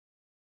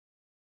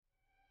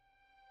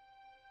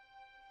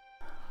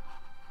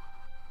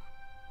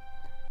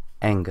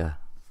Anger.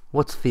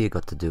 What's fear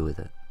got to do with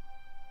it?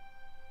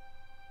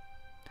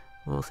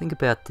 Well, think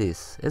about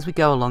this. As we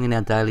go along in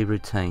our daily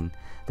routine,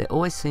 there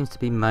always seems to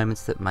be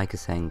moments that make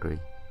us angry.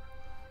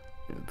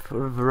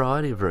 For a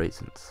variety of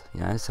reasons.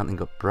 You know, something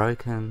got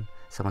broken,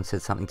 someone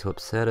said something to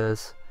upset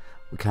us,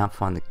 we can't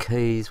find the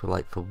keys, we're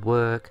late for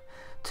work.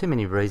 Too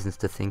many reasons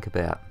to think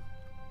about.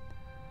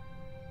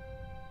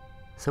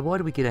 So why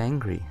do we get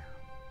angry?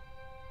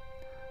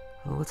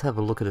 Well, let's have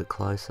a look at it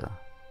closer.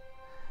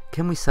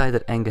 Can we say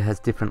that anger has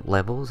different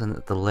levels and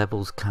that the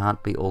levels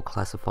can't be all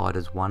classified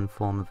as one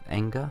form of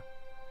anger?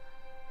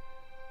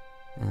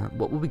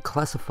 What would we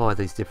classify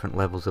these different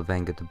levels of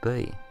anger to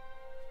be?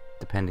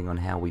 Depending on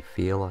how we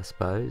feel, I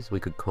suppose.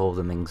 We could call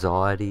them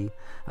anxiety,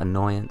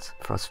 annoyance,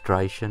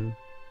 frustration.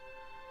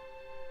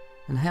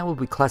 And how would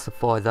we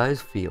classify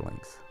those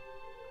feelings?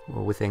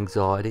 Well, with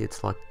anxiety,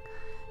 it's like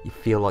you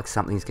feel like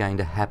something's going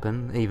to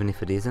happen, even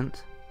if it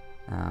isn't.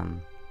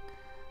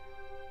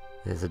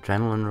 There's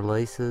adrenaline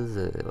releases,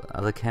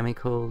 other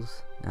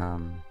chemicals,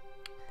 and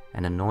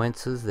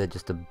annoyances. They're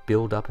just a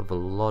build-up of a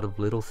lot of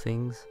little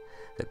things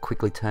that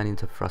quickly turn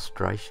into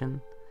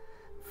frustration.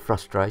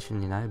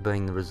 Frustration, you know,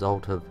 being the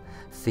result of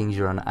things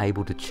you're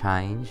unable to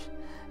change,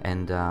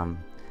 and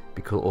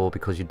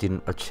because you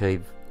didn't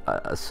achieve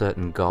a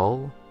certain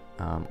goal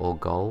or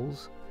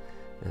goals.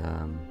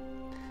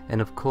 And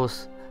of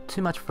course,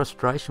 too much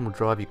frustration will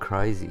drive you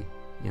crazy,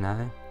 you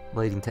know,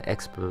 leading to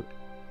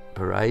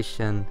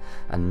exasperation,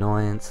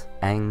 annoyance,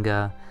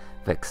 anger,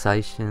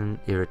 vexation,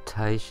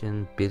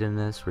 irritation,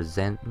 bitterness,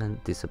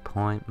 resentment,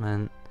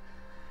 disappointment,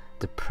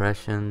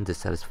 depression,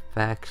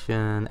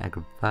 dissatisfaction,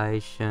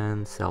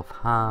 aggravation,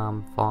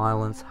 self-harm,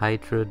 violence,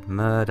 hatred,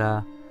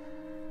 murder.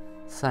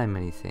 So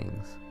many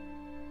things.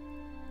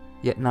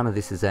 Yet none of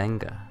this is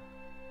anger.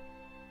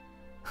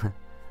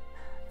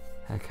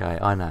 Okay,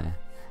 I know.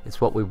 It's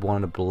what we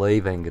want to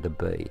believe anger to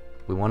be.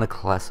 We want to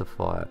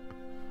classify it.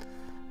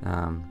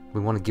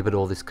 We want to give it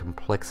all this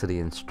complexity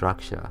and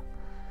structure.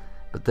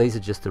 But these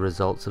are just the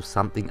results of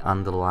something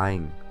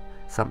underlying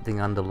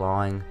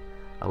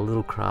a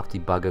little crafty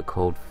bugger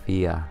called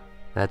fear.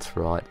 That's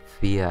right,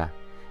 fear.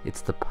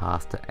 It's the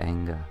path to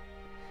anger.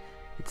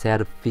 It's out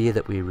of fear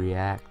that we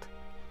react.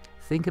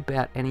 Think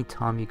about any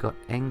time you got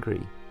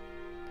angry.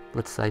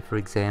 Let's say, for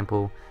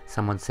example,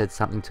 someone said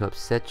something to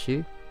upset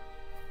you.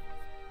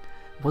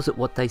 Was it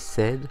what they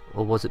said,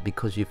 or was it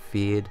because you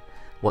feared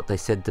what they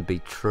said to be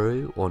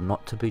true or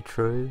not to be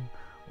true,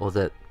 or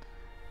that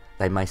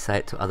they may say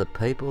it to other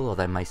people, or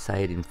they may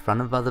say it in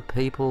front of other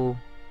people?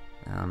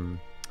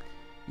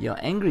 You're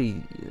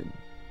angry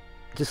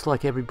just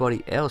like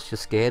everybody else. You're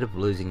scared of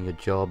losing your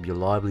job, your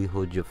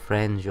livelihood, your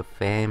friends, your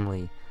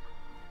family.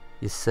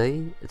 You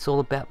see, it's all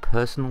about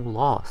personal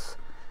loss.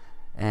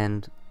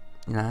 And,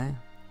 you know,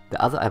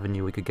 the other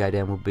avenue we could go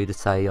down would be to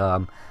say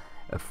a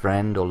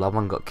friend or loved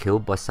one got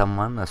killed by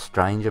someone, a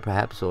stranger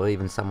perhaps, or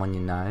even someone you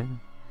know,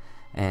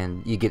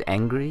 and you get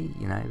angry,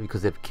 you know,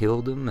 because they've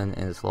killed them, and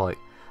it's like,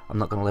 I'm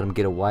not going to let them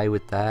get away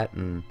with that.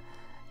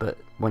 But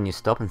when you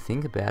stop and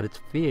think about it,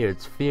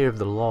 it's fear of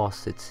the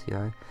loss. It's, you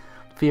know,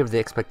 fear of the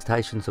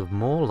expectations of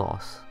more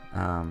loss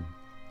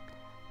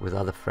with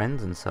other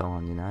friends and so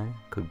on, you know,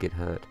 could get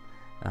hurt.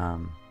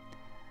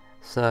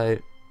 So,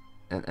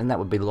 and that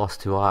would be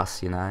lost to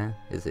us, you know.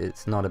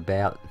 It's not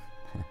about,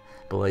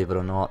 believe it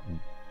or not,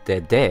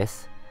 their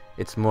death.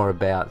 It's more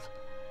about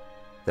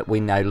that we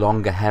no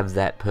longer have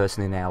that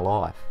person in our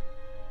life.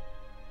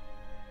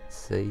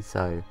 See,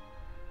 so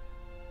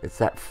it's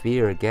that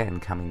fear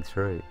again coming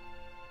through.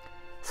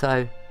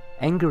 So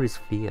anger is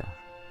fear,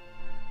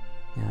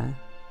 you know.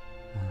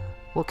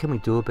 What can we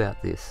do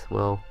about this?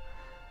 Well,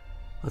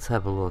 let's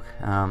have a look.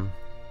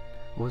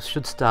 We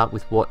should start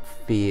with what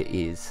fear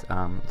is.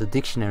 The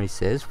dictionary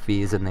says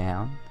fear is a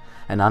noun,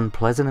 an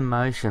unpleasant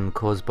emotion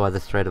caused by the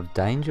threat of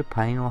danger,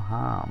 pain or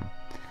harm.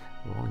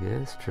 Well,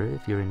 yes, true.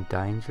 If you're in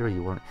danger, or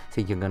you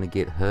think you're going to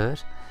get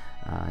hurt,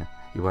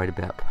 you're worried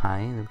about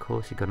pain, of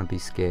course you're going to be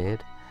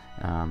scared.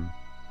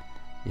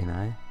 You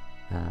know,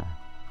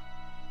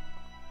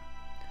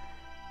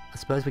 I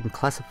suppose we can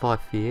classify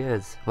fear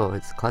as, well,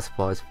 it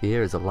classifies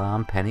fear as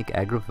alarm, panic,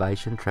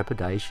 aggravation,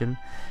 trepidation,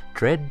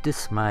 dread,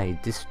 dismay,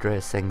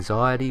 distress,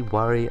 anxiety,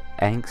 worry,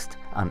 angst,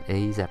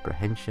 unease,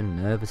 apprehension,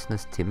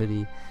 nervousness,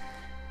 timidity,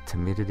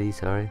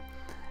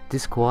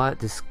 disquiet,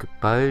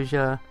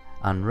 discomposure,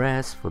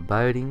 unrest,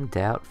 foreboding,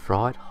 doubt,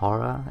 fright,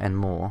 horror, and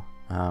more.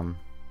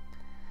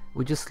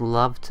 We just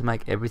love to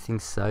make everything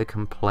so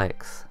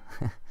complex,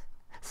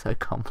 so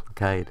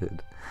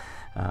complicated.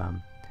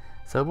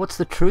 So what's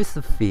the truth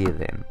of fear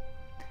then?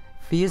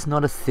 Fear's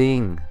not a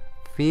thing.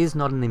 Fear's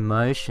not an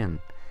emotion.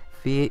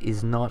 Fear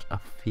is not a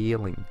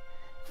feeling.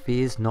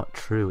 Fear's not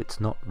true. It's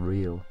not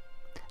real.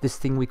 This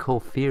thing we call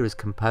fear is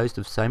composed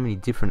of so many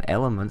different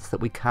elements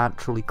that we can't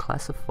truly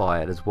classify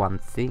it as one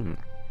thing.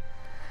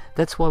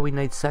 That's why we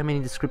need so many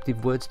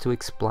descriptive words to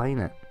explain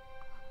it.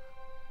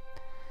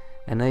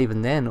 And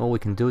even then, all we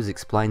can do is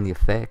explain the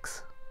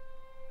effects.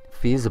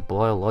 Fear is a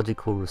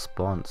biological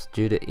response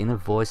due to inner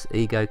voice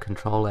ego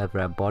control over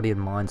our body and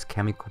mind's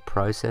chemical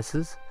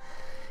processes.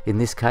 In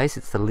this case,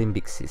 it's the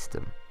limbic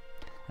system,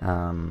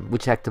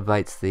 which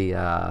activates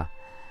the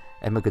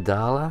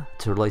amygdala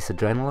to release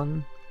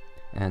adrenaline,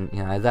 and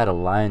that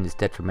alone is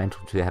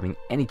detrimental to having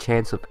any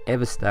chance of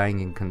ever staying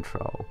in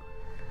control.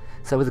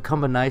 So with a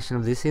combination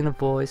of this inner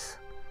voice,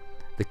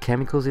 the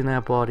chemicals in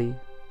our body,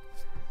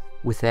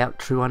 without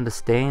true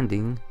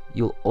understanding,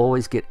 you'll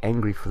always get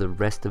angry for the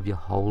rest of your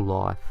whole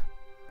life.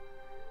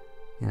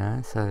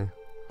 So,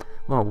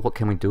 well, what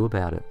can we do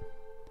about it?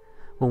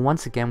 Well,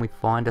 once again, we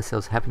find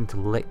ourselves having to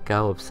let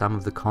go of some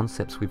of the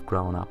concepts we've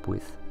grown up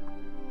with.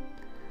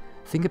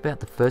 Think about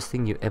the first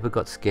thing you ever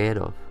got scared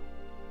of.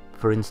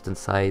 For instance,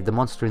 say, the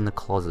monster in the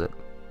closet.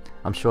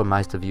 I'm sure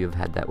most of you have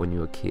had that when you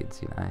were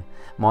kids,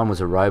 Mine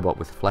was a robot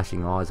with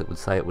flashing eyes that would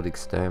say it would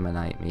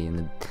exterminate me,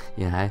 and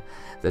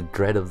the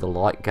dread of the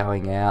light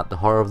going out, the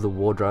horror of the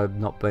wardrobe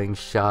not being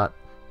shut,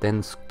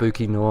 then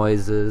spooky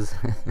noises.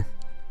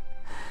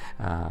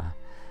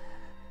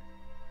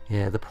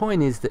 The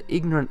point is that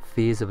ignorant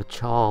fears of a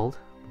child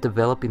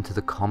develop into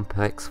the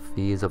complex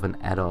fears of an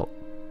adult.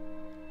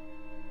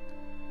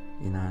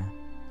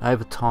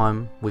 Over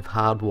time, we've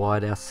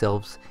hardwired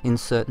ourselves in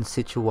certain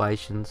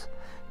situations,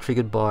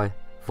 triggered by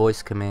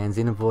voice commands,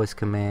 inner voice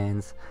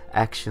commands,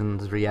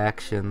 actions,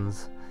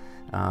 reactions,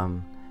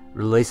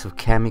 release of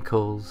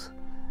chemicals,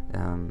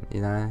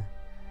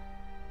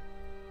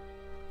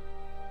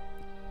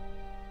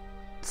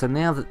 So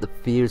now that the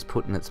fear is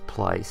put in its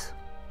place,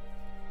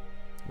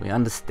 we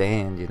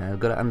understand, we've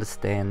got to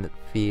understand that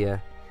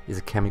fear is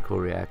a chemical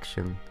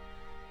reaction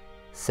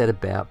set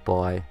about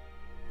by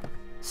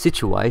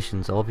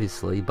situations,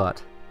 obviously,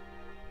 but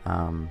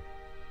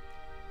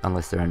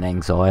unless they're an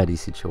anxiety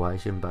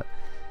situation, but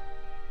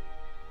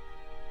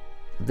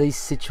these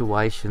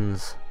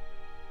situations,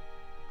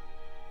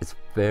 it's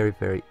very,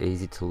 very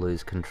easy to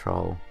lose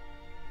control.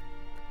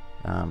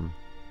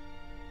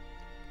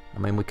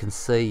 We can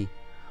see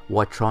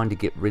why trying to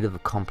get rid of the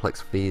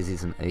complex fears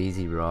isn't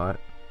easy, right?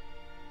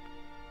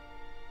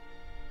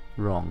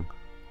 Wrong.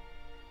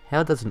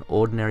 How does an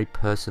ordinary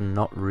person,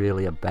 not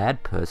really a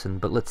bad person,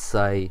 but let's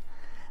say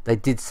they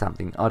did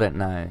something, I don't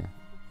know,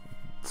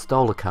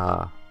 stole a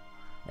car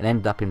and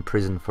ended up in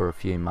prison for a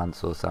few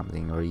months or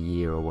something, or a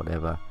year or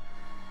whatever,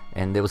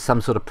 and there was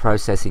some sort of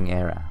processing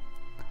error,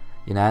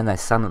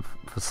 and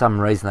for some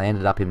reason they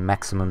ended up in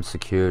maximum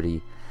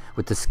security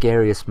with the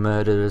scariest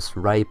murderers,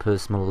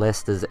 rapists,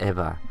 molesters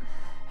ever.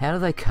 How do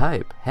they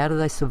cope? How do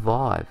they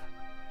survive?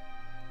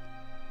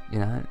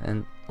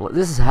 And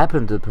this has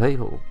happened to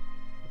people.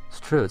 It's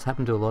true, it's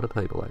happened to a lot of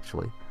people,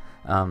 actually.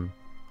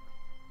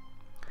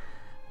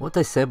 What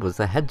they said was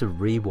they had to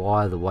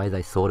rewire the way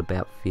they thought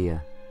about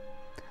fear.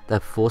 They're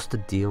forced to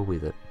deal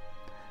with it.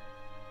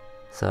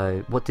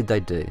 So what did they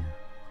do?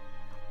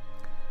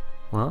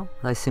 Well,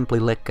 they simply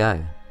let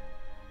go,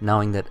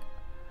 knowing that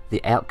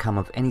the outcome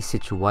of any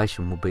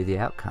situation will be the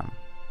outcome.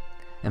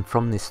 And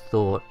from this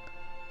thought,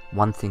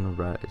 one thing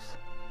arose.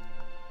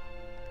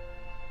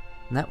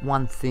 And that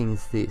one thing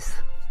is this.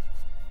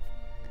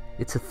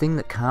 It's a thing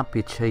that can't be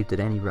achieved at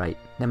any rate,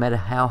 no matter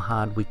how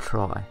hard we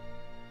try.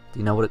 Do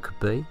you know what it could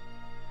be?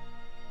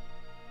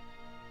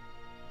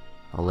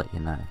 I'll let you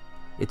know.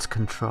 It's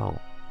control.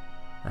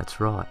 That's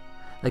right.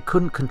 They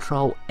couldn't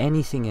control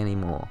anything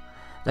anymore.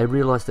 They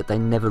realized that they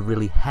never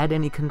really had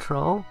any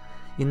control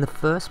in the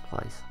first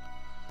place.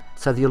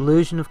 So the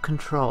illusion of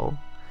control,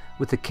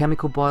 with the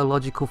chemical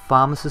biological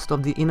pharmacist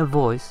of the inner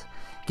voice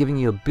giving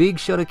you a big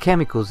shot of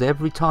chemicals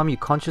every time you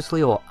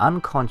consciously or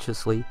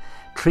unconsciously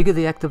trigger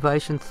the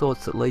activation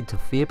thoughts that lead to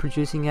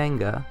fear-producing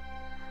anger,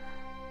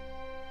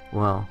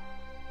 well,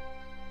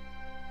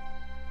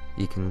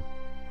 you can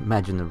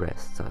imagine the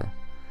rest. So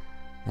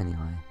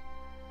anyway,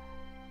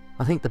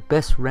 I think the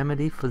best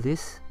remedy for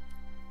this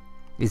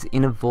is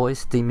inner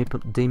voice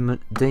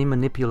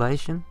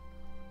demanipulation,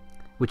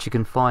 which you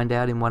can find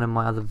out in one of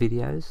my other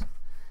videos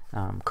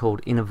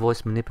called Inner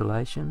Voice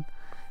Manipulation.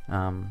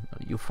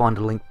 You'll find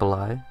a link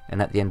below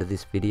and at the end of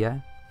this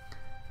video.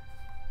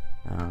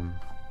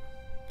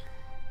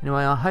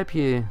 Anyway, I hope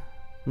you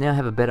now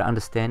have a better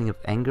understanding of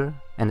anger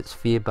and its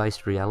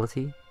fear-based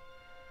reality.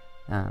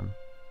 And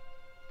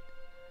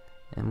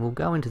we'll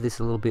go into this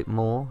a little bit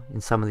more in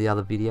some of the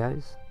other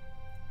videos.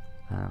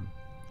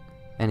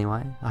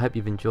 Anyway, I hope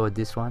you've enjoyed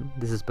this one.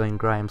 This has been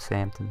Graham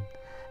Samten.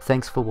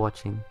 Thanks for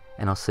watching,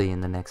 and I'll see you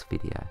in the next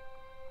video.